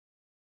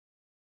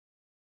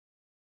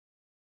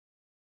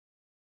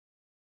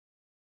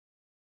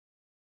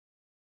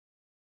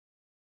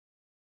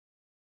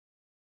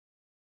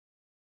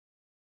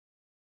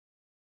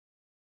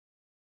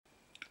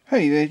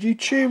Hey there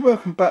YouTube,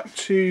 welcome back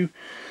to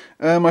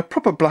my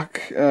proper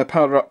black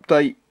powder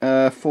update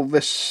for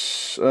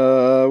this,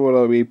 what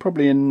are we,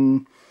 probably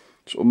in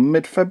sort of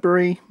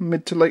mid-February,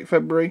 mid to late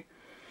February.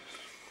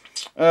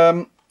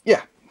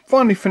 Yeah,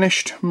 finally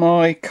finished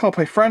my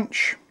Calpe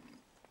French.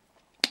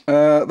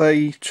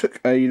 They took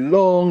a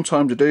long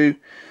time to do.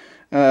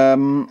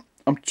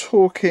 I'm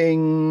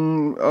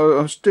talking,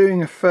 I was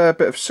doing a fair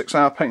bit of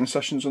 6-hour painting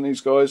sessions on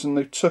these guys and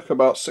they took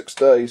about 6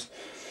 days.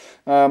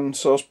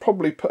 So I was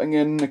probably putting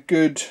in a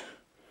good,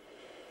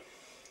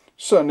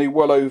 certainly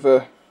well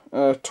over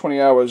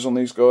 20 hours on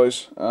these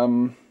guys.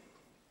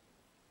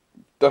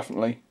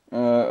 Definitely.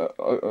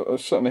 I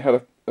certainly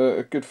had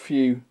a good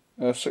few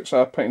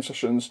 6-hour painting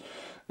sessions,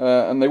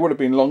 and they would have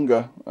been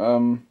longer,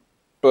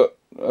 but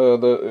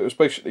it was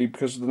basically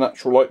because the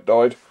natural light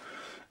died,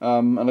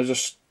 and I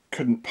just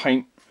couldn't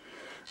paint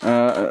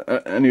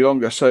any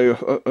longer, so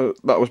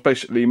that was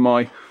basically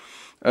my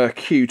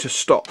cue to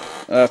stop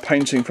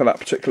painting for that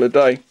particular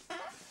day.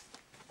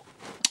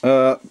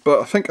 But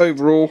I think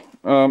overall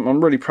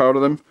I'm really proud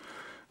of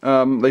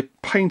them. They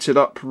painted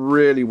up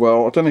really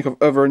well. I don't think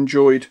I've ever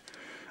enjoyed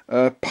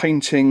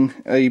painting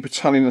a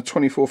battalion of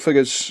 24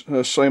 figures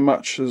so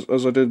much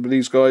as I did with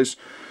these guys.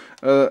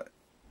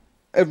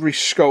 Every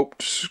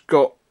sculpt's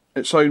got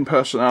its own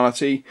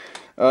personality.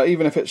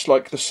 Even if it's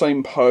like the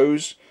same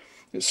pose,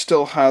 it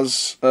still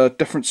has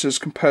differences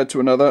compared to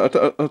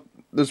another.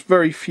 There's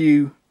very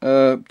few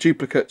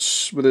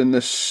duplicates within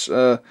this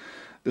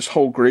this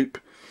whole group.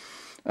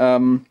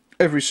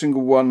 Every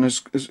single one has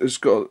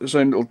got its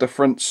own little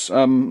difference.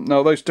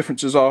 Now those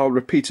differences are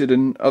repeated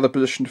in other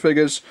positioned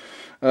figures,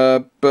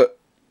 but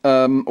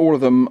all of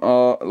them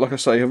are, like I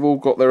say, have all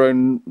got their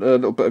own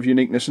little bit of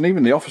uniqueness. And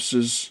even the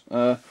officers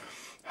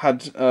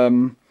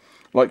had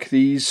like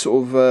these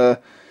sort of, I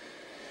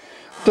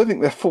don't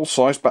think they're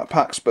full-size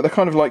backpacks, but they're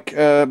kind of like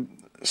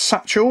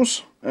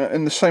satchels.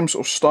 In the same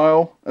sort of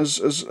style as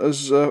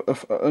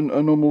a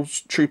normal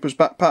trooper's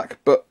backpack,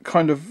 but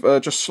kind of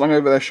just slung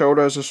over their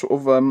shoulder as a sort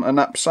of a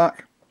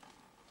knapsack.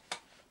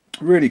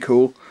 Really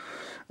cool.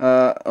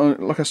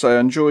 Like I say,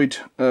 I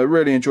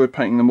really enjoyed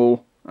painting them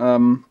all.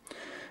 And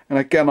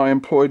again, I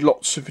employed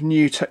lots of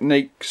new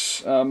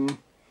techniques that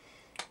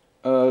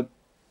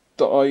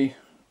I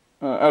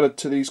added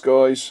to these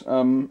guys.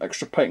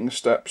 Extra painting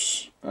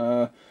steps,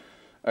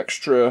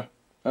 extra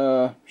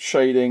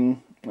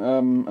shading,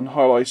 and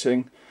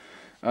highlighting,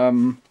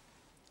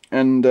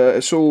 and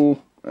it's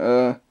all,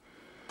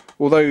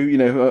 although, you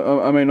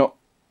know, I may not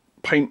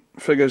paint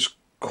figures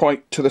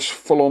quite to this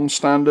full-on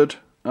standard,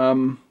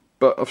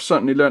 but I've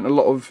certainly learnt a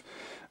lot of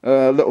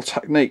little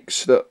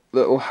techniques that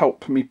will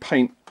help me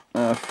paint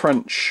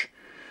French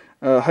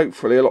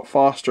hopefully a lot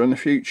faster in the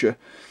future.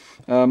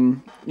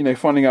 You know,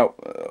 finding out,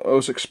 I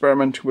was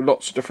experimenting with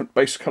lots of different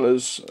base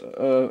colours,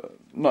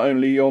 not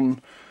only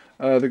on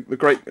the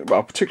great,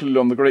 well, particularly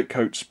on the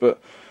greatcoats, but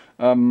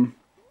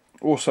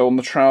also on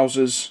the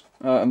trousers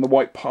and the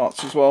white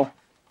parts as well.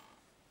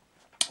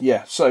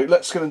 Yeah, so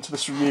let's get into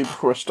this review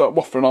before I start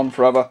waffling on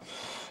forever.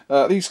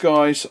 These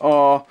guys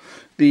are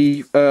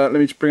the, let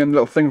me just bring in a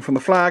little thing from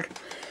the flag.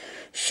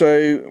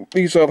 So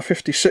these are the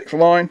 56th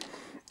line,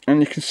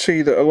 and you can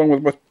see that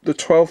along with the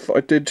 12th that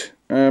I did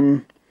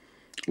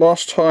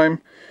last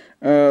time,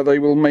 they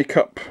will make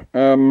up,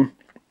 in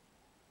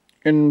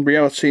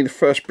reality, the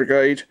 1st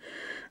Brigade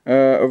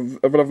of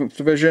 11th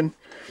Division,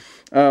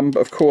 but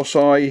of course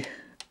I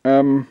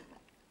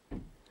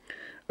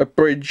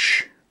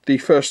abridge the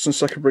 1st and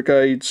 2nd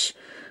Brigades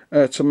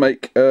to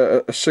make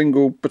a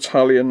single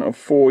battalion of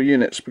 4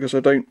 units, because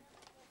I don't,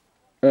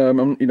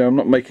 you know, I'm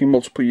not making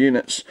multiple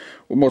units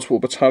or multiple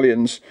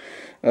battalions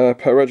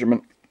per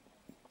regiment.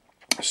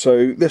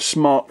 So this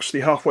marks the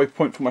halfway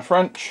point for my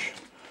French,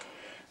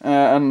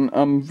 and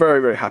I'm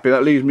very, very happy.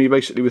 That leaves me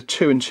basically with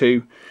 2 and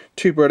 2,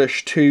 2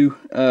 British,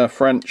 2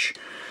 French.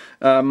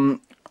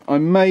 I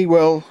may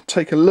well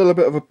take a little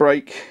bit of a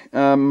break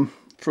from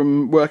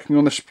working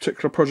on this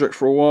particular project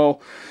for a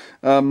while,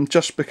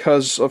 just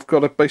because I've got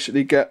to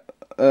basically get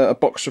a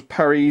box of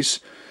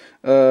Paris,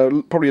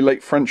 probably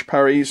late French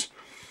Paris,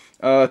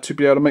 to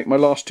be able to make my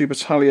last 2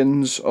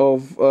 battalions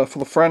of for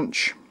the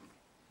French.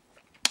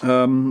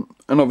 And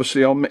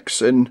obviously I'll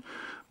mix in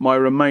my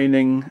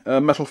remaining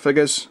metal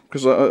figures,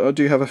 because I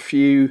do have a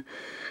few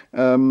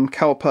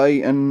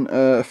Calpe and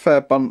a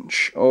fair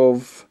bunch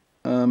of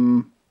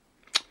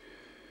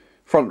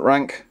front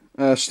rank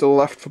still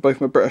left for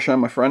both my British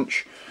and my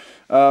French.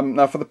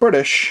 Now for the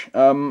British,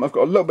 I've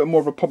got a little bit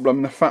more of a problem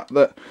in the fact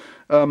that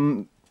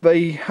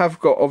they have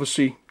got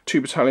obviously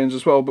 2 battalions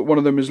as well, but one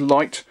of them is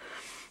light.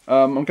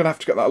 I'm going to have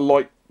to get that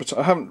light, but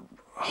I haven't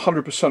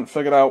 100%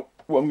 figured out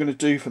what I'm going to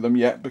do for them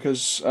yet,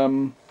 because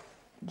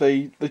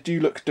they do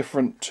look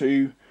different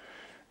to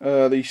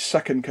the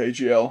 2nd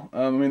KGL.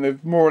 I mean,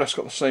 they've more or less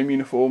got the same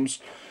uniforms,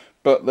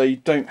 but they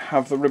don't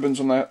have the ribbons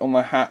on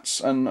their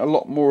hats, and a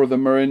lot more of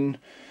them are in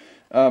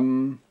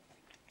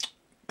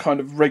kind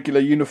of regular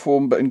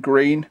uniform but in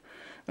green,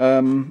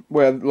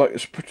 where, like,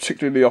 it's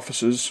particularly the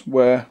officers,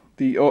 where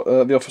the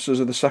officers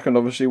of the 2nd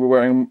obviously were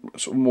wearing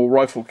sort of more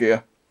rifle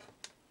gear.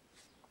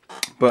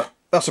 but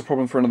that's a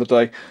problem for another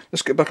day.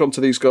 Let's get back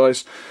onto these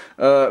guys.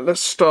 Let's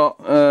start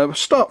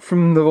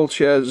from the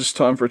Voltiers this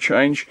time for a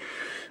change,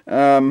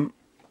 and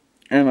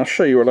I'll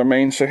show you what I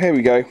mean. So here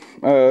we go.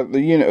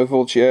 The unit of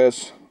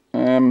Voltiers.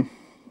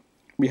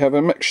 We have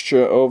a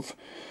mixture of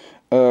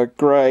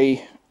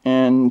grey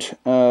and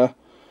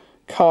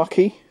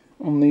khaki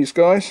on these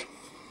guys,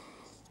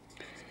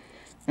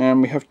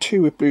 and we have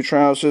two with blue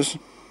trousers.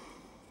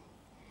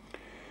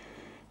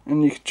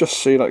 And you can just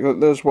see, like,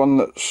 there's one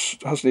that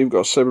hasn't even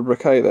got a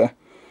sobriquet there.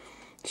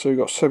 So we've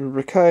got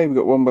sobriquet, we've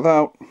got one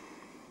without.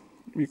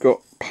 We've got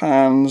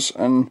pans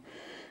and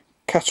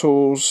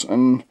kettles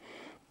and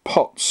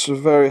pots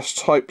of various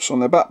types on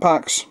their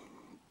backpacks.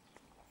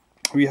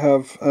 We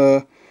have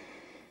 3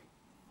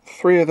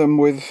 of them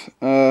with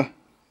their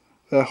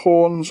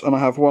horns, and I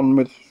have one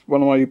with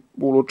one of my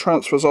warlord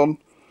transfers on.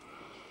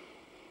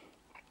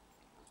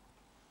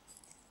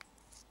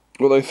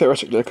 Although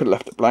theoretically I could have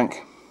left it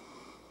blank.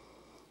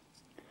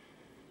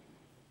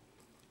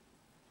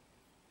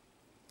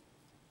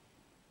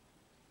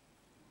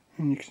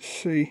 And you can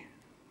see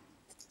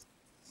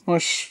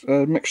nice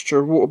mixture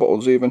of water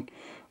bottles even.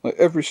 Like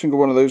every single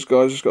one of those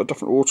guys has got a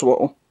different water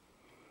bottle.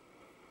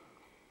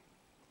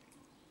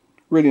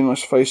 Really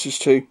nice faces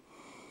too.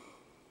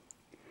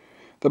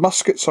 The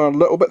muskets are a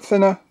little bit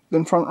thinner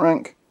than front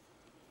rank,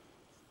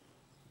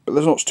 but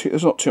there's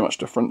not too much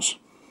difference.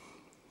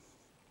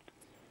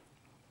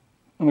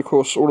 And of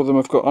course all of them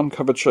have got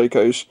uncovered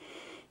shakos,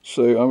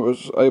 so I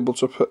was able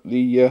to put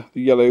the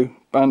yellow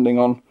banding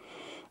on.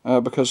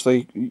 Because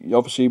they,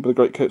 obviously with the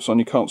great coats on,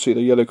 you can't see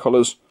the yellow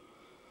collars.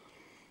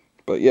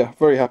 But yeah,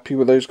 very happy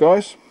with those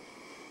guys.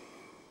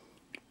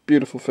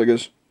 Beautiful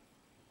figures.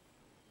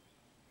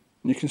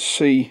 You can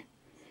see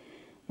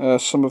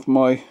some of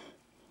my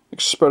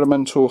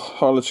experimental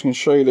highlighting and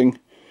shading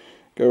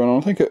going on.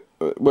 I think it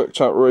worked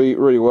out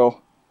really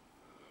well.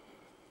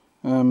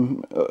 A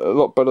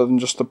lot better than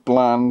just the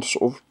bland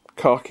sort of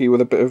khaki with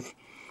a bit of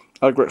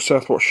Agric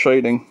Southwatch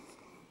shading.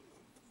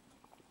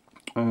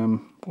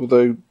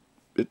 Although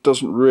it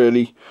doesn't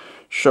really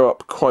show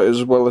up quite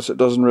as well as it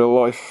does in real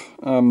life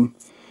on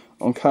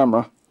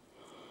camera.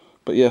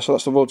 But yeah, so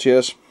that's the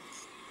Voltiers.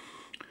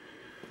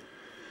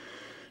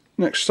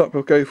 Next up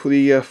we'll go for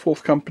the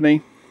 4th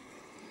company.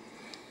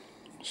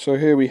 So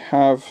here we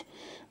have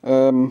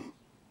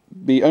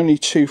the only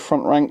 2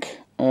 front rank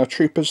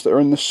troopers that are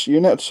in this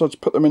unit. I decided to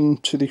put them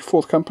into the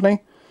 4th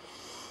company.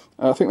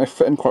 I think they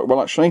fit in quite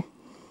well actually.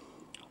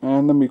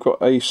 And then we've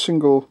got a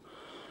single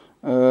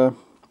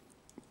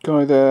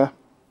guy there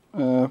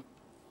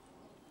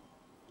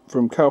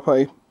from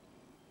Calpe,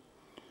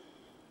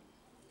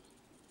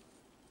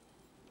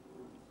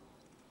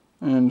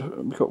 and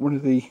we've got one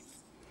of the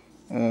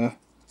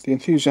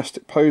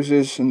enthusiastic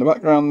poses in the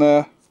background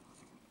there,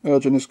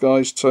 urging his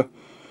guys to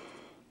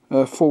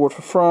forward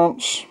for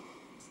France.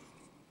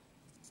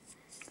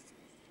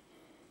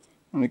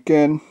 And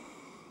again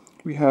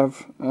we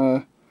have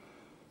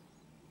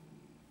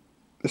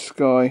this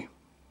guy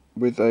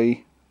with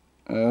a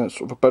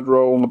sort of a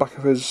bedroll on the back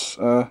of his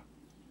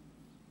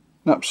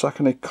knapsack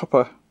and a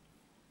copper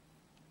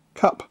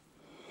cup,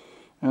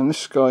 and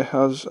this guy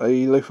has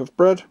a loaf of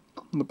bread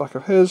on the back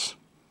of his,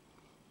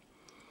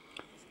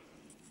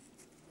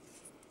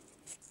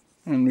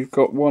 and we've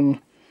got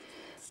one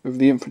of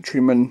the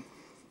infantrymen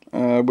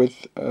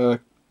with a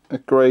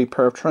grey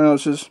pair of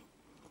trousers.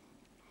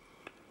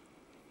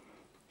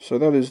 So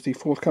that is the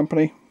 4th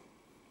company.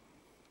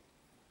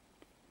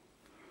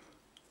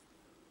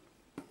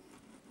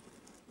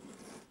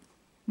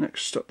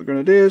 Next up, the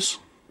Grenadiers.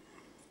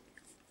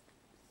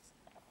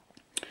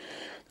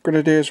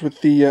 Grenadiers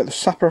with the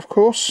sapper, of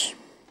course.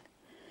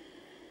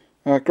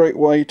 A great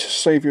way to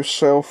save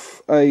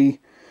yourself a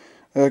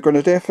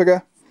Grenadier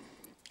figure,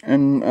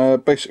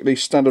 and basically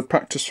standard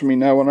practice for me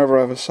now whenever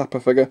I have a sapper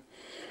figure.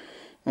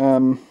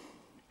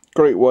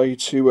 Great way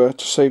to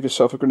save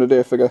yourself a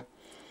Grenadier figure,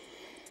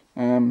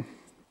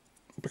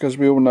 because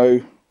we all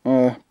know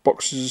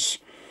boxes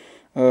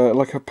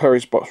like a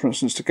Perry's box, for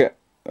instance, to get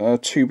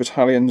 2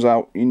 battalions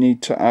out, you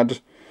need to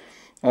add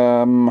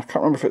I can't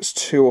remember if it's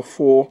 2 or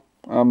 4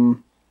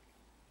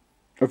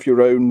 of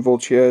your own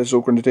Voltiers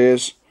or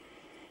Grenadiers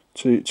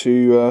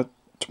to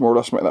more or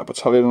less make that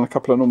battalion, and a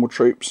couple of normal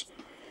troops.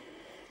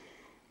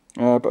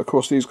 But of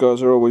course these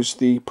guys are always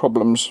the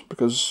problems,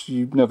 because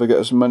you never get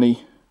as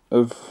many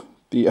of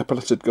the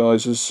epauletted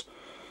guys as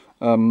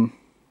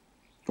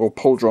or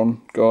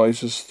pauldron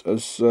guys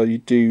as you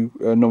do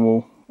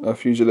normal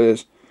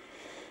Fusiliers.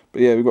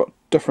 But yeah, we've got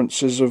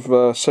differences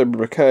of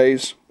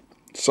sobriquets,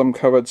 some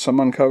covered, some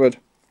uncovered.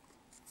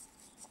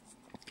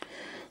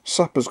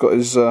 Sapper's got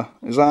his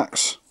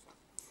axe.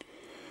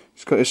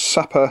 He's got his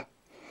sapper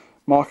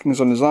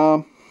markings on his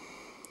arm.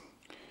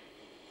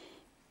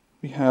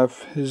 We have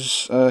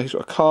his he's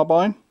got a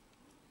carbine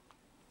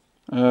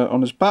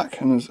on his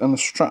back, and the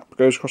strap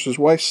goes across his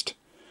waist.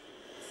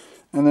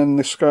 And then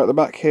this guy at the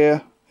back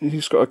here,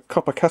 he's got a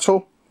copper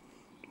kettle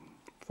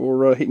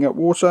for heating up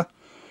water.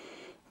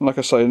 And like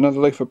I say, another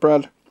loaf of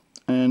bread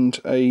and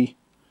a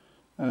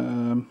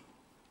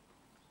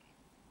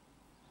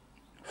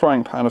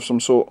frying pan of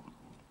some sort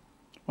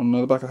on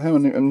the back of him,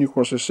 and you can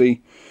also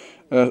see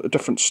a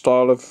different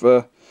style of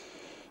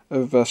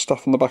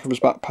stuff on the back of his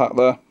backpack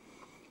there.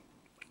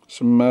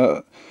 Some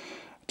I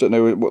don't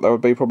know what that would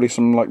be, probably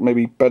some like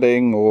maybe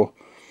bedding or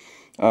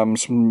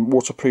some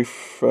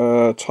waterproof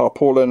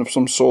tarpaulin of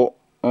some sort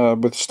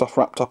with stuff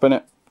wrapped up in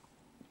it.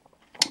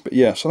 But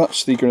yeah, so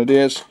that's the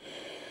Grenadiers.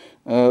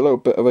 A little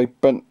bit of a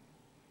bent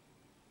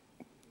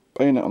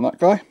bayonet on that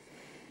guy.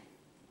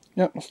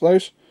 Yeah, that's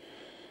those.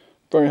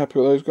 Very happy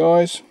with those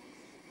guys.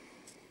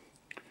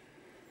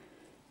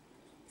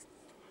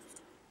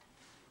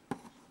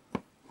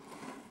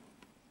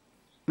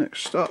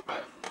 Next up,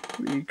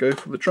 we go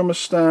for the drummer's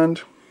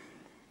stand.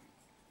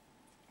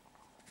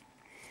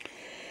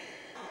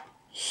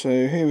 So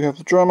here we have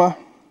the drummer.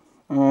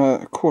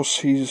 Of course,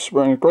 he's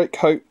wearing a great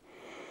coat.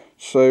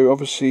 So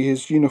obviously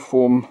his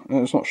uniform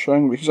is not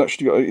showing, but he's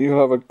actually got. He'll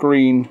have a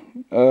green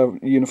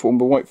uniform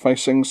with white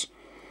facings.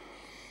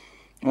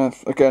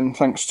 Again,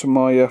 thanks to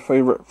my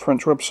favourite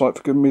French website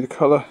for giving me the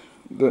colour,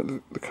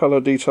 the colour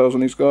details on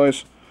these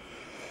guys.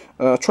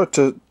 I tried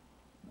to.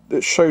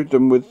 It showed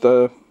them with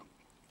the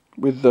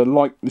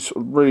light, this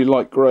sort of really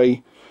light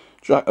grey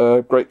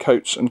great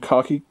coats and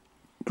khaki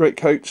great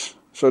coats.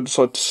 So I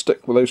decided to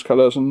stick with those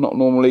colours and not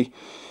normally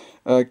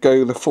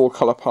go the full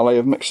colour palette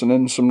of mixing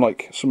in some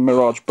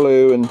Mirage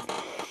blue and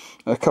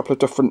a couple of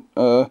different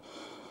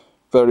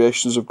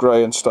variations of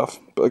grey and stuff.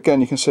 But again,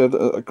 you can see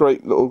a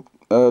great little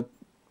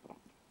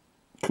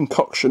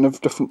concoction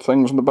of different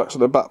things on the backs of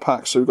their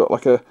backpacks. So we've got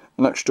like an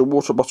extra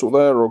water bottle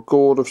there, or a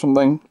gourd of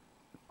something,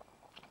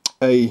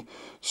 a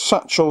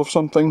satchel of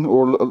something,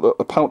 or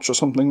a pouch or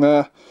something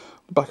there,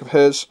 the back of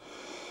his,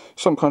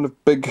 some kind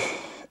of big,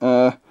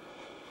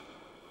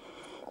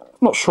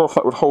 not sure if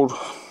that would hold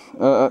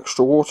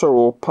extra water,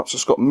 or perhaps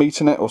it's got meat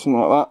in it or something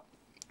like that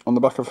on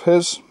the back of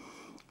his,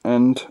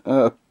 and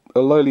a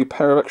lowly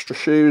pair of extra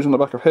shoes on the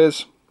back of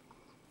his.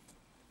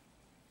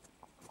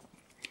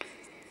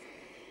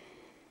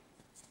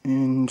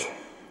 And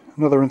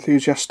another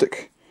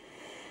enthusiastic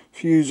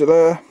fuser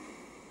there,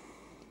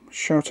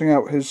 shouting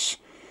out his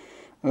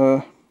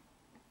a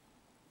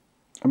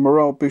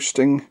morale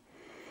boosting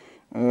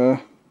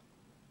onward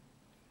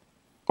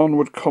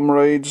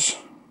comrades,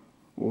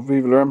 or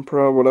vive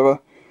l'empereur, whatever.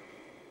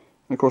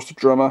 And of course the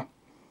drummer.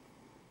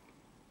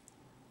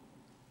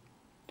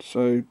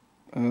 So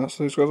that's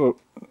those guys.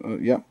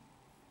 Yeah.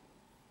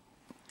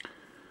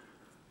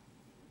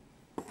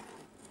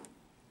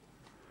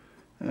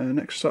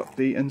 Next up,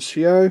 the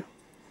NCO.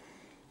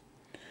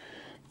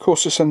 Of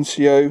course, this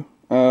NCO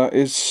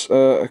is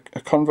a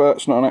convert.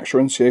 It's not an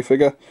actual NCO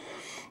figure.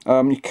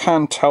 You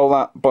can tell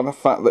that by the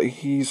fact that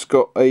he's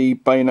got a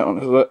bayonet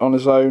on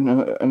his own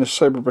and a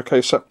sabre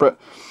briquet separate.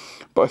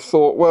 But I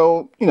thought,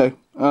 well, you know,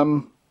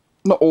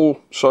 not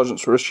all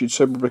sergeants were issued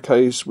sabre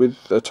briquets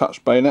with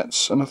attached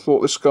bayonets, and I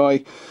thought this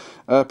guy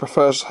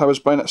prefers to have his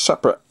bayonet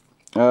separate.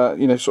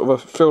 You know, sort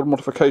of a field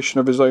modification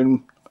of his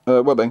own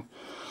webbing.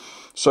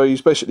 So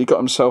he's basically got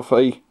himself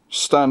a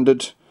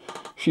standard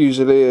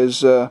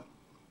Fusilier's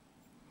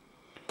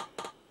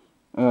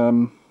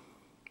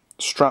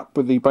strap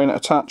with the bayonet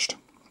attached,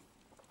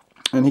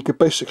 and he could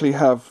basically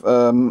have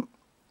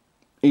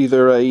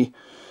either a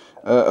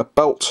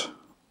belt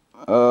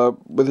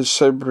with his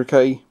sabre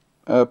briquet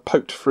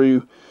poked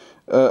through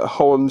a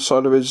hole in the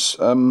side of his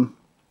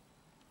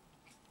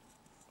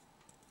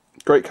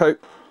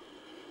greatcoat,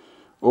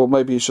 or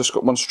maybe he's just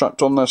got one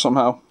strapped on there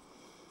somehow.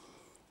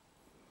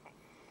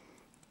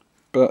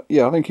 But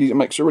yeah, I think he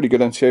makes a really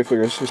good NCO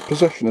figure. His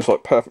position is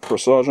like perfect for a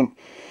sergeant.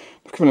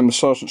 They've given him the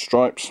sergeant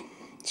stripes.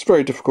 It's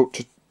very difficult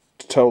to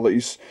tell that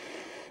he's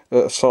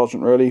a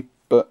sergeant really,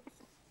 but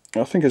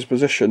I think his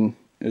position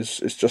is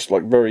just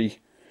like very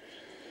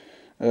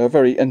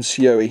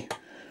NCO-y.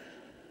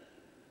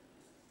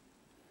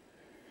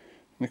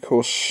 And of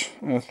course,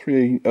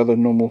 3 other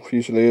normal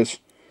Fusiliers.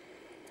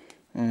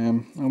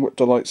 And what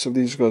delights have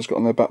these guys got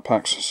on their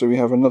backpacks? So we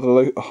have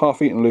another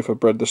half-eaten loaf of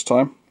bread this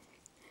time.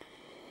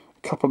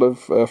 A couple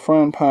of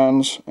frying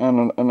pans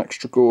and an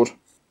extra gourd.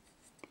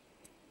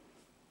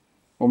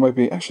 Or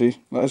maybe,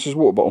 actually, that is his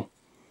water bottle.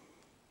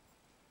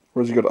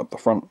 Or has he got it up the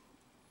front?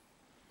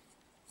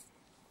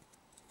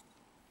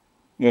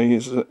 Yeah,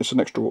 it's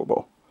an extra water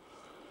bottle.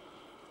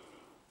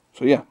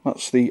 So yeah,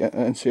 that's the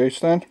NCO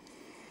stand.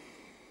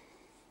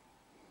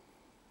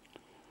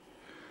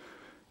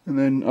 And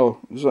then, oh,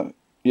 is that,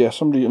 yeah,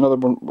 another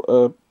one,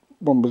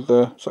 one with,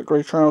 is that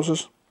grey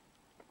trousers?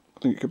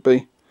 I think it could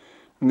be.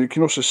 And you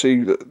can also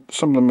see that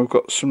some of them have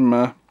got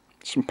some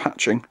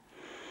patching,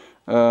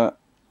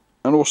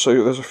 and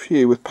also there's a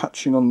few with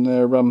patching on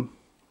their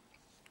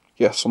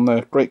yes, on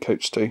their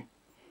greatcoats too.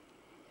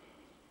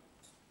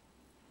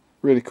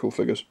 Really cool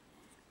figures.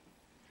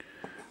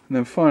 And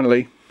then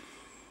finally,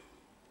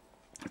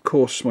 of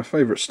course, my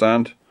favourite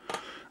stand,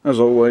 as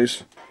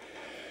always,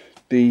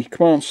 the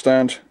command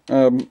stand.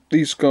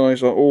 These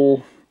guys are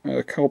all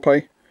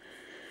Calpe,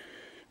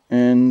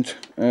 and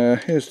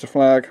here's the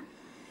flag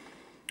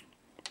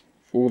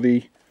for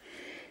the,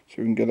 so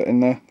we can get it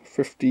in there,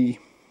 50,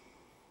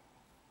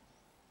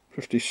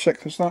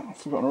 56th is that? I've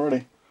forgotten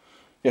already.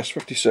 Yes,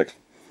 56th.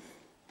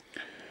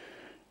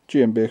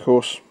 GMB of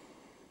course.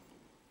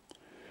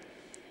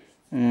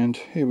 And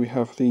here we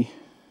have the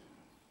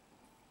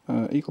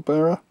eagle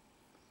bearer,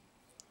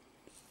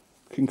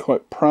 looking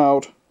quite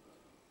proud.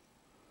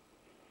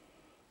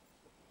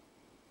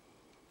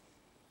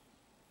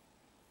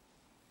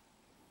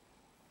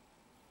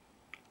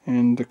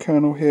 And the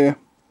Colonel here.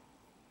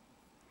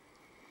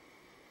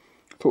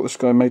 I thought this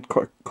guy made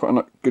quite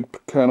a good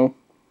Colonel.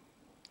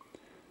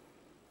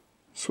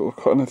 Sort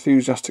of quite an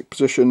enthusiastic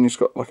position. He's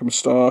got like a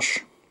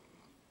moustache.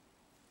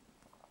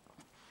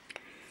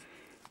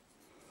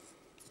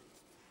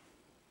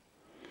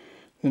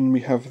 Then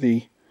we have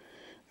the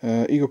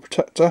Eagle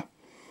Protector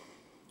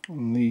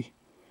on the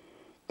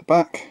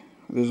back.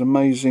 There's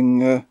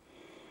amazing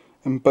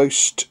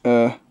embossed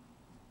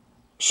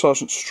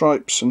sergeant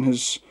stripes and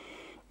his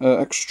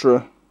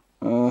extra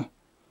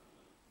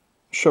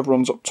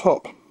chevrons up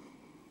top to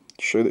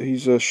show that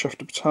he's a chef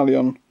de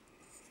battalion.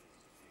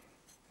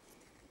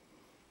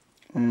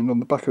 And on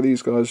the back of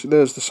these guys,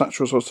 there's the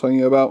satchels I was telling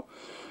you about.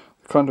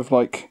 Kind of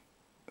like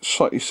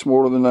slightly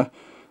smaller than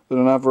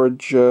an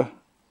average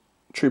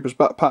trooper's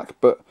backpack,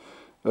 but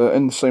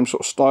in the same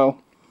sort of style.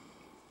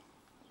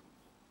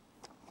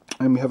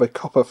 And we have a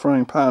copper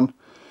frying pan,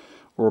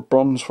 or a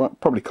bronze,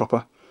 probably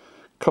copper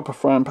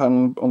frying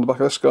pan on the back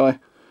of this guy.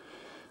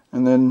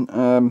 And then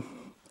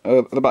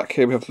at the back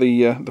here we have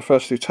the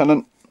first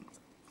lieutenant,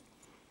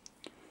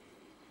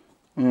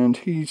 and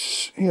he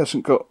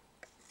hasn't got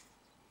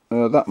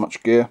that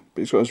much gear,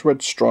 but he's got his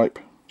red stripe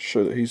to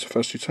show that he's the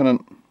first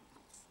lieutenant.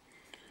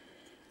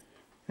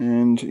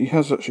 And he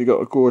has actually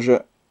got a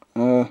gorget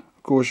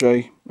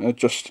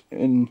just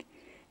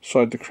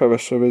inside the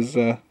crevice of his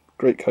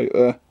greatcoat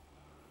there.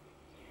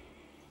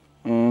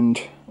 And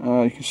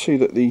you can see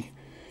that the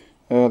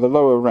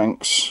lower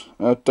ranks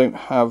don't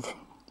have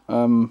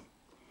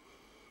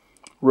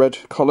red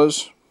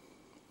collars,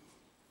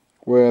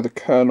 where the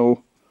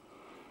Colonel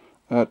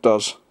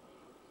does.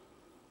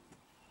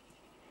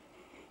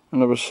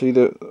 And obviously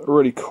the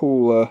really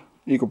cool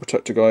Eagle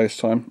Protector guy this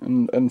time,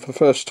 and for the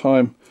first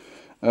time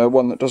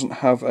one that doesn't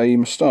have a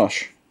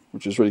moustache,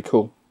 which is really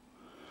cool.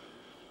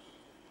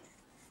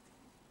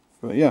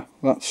 But yeah,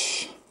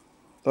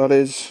 that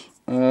is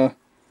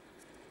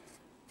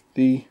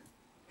the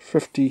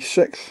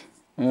 56th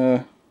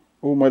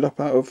all made up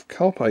out of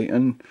Calpe,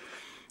 and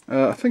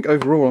I think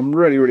overall I'm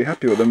really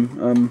happy with them,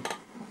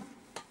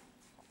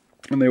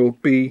 and they will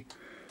be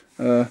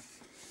a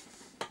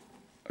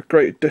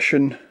great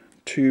addition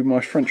to my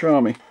French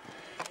army.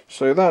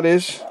 So that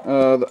is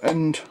the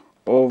end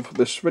of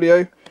this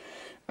video.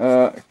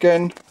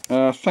 Again,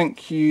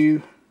 thank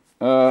you.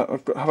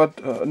 I've had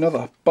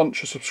another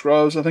bunch of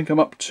subscribers. I think I'm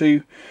up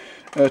to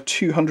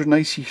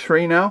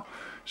 283 now,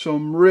 so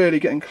I'm really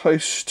getting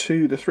close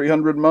to the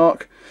 300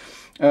 mark.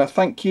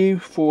 Thank you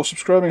for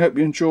subscribing. I hope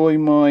you enjoy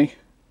my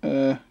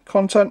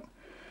content.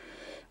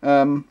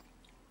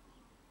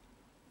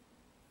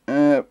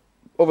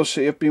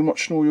 Obviously I've been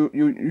watching all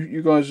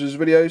you guys'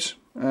 videos,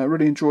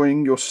 really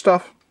enjoying your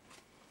stuff,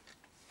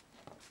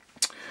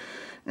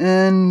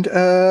 and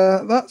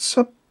that's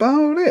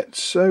about it.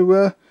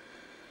 So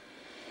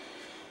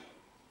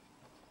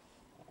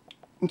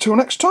until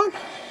next time,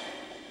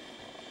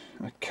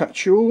 I'll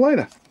catch you all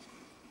later.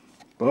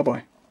 Bye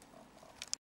bye.